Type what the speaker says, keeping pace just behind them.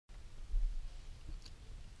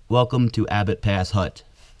Welcome to Abbot Pass Hut,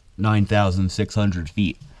 9,600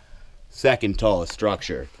 feet. Second tallest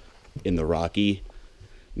structure in the Rocky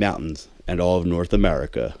Mountains and all of North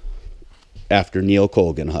America, after Neil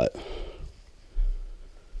Colgan Hut.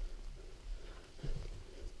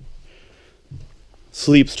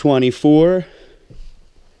 Sleeps 24.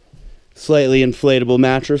 Slightly inflatable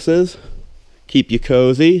mattresses. Keep you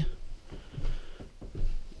cozy.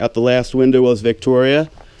 Out the last window was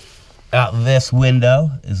Victoria. Out this window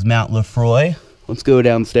is Mount Lefroy. Let's go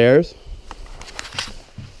downstairs.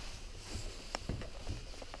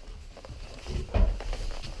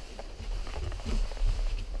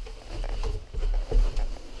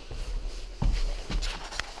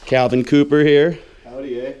 Calvin Cooper here.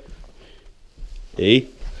 Howdy, eh? Hey.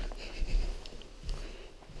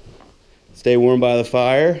 Stay warm by the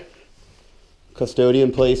fire.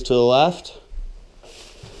 Custodian place to the left.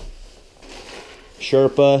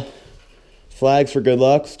 Sherpa. Flags for good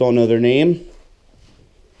luck. Don't know their name.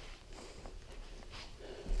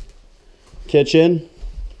 Kitchen.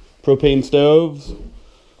 Propane stoves.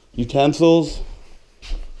 Utensils.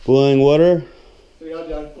 Boiling water.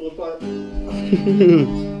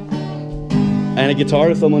 And a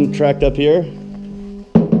guitar someone tracked up here.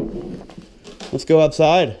 Let's go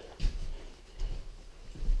outside.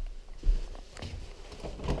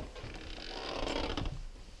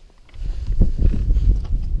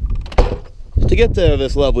 To get to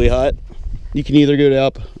this lovely hut, you can either go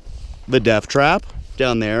up the death trap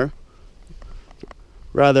down there,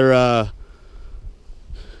 rather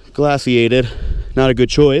glaciated, not a good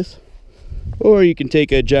choice, or you can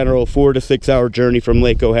take a general 4 to 6 hour journey from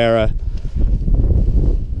Lake O'Hara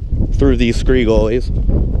through these scree gullies.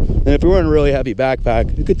 And if you're wearing a really heavy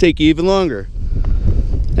backpack, it could take you even longer.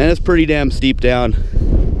 And it's pretty damn steep down.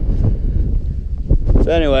 So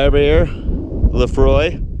anyway, over here,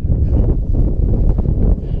 Lefroy.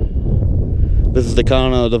 This is the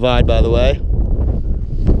Continental Divide, by the way.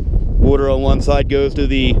 Water on one side goes to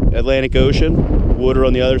the Atlantic Ocean. Water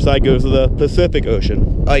on the other side goes to the Pacific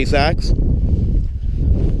Ocean. Ice axe.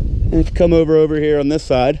 And if you come over here on this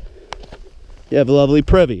side, you have a lovely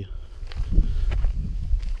privy.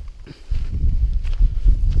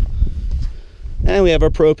 And we have our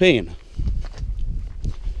propane.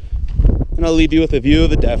 And I'll leave you with a view of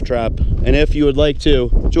the death trap. And if you would like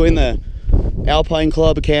to join the Alpine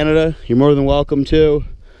Club of Canada, you're more than welcome to.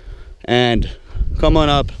 And come on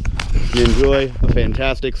up and enjoy a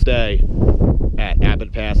fantastic stay at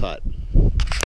Abbot Pass Hut.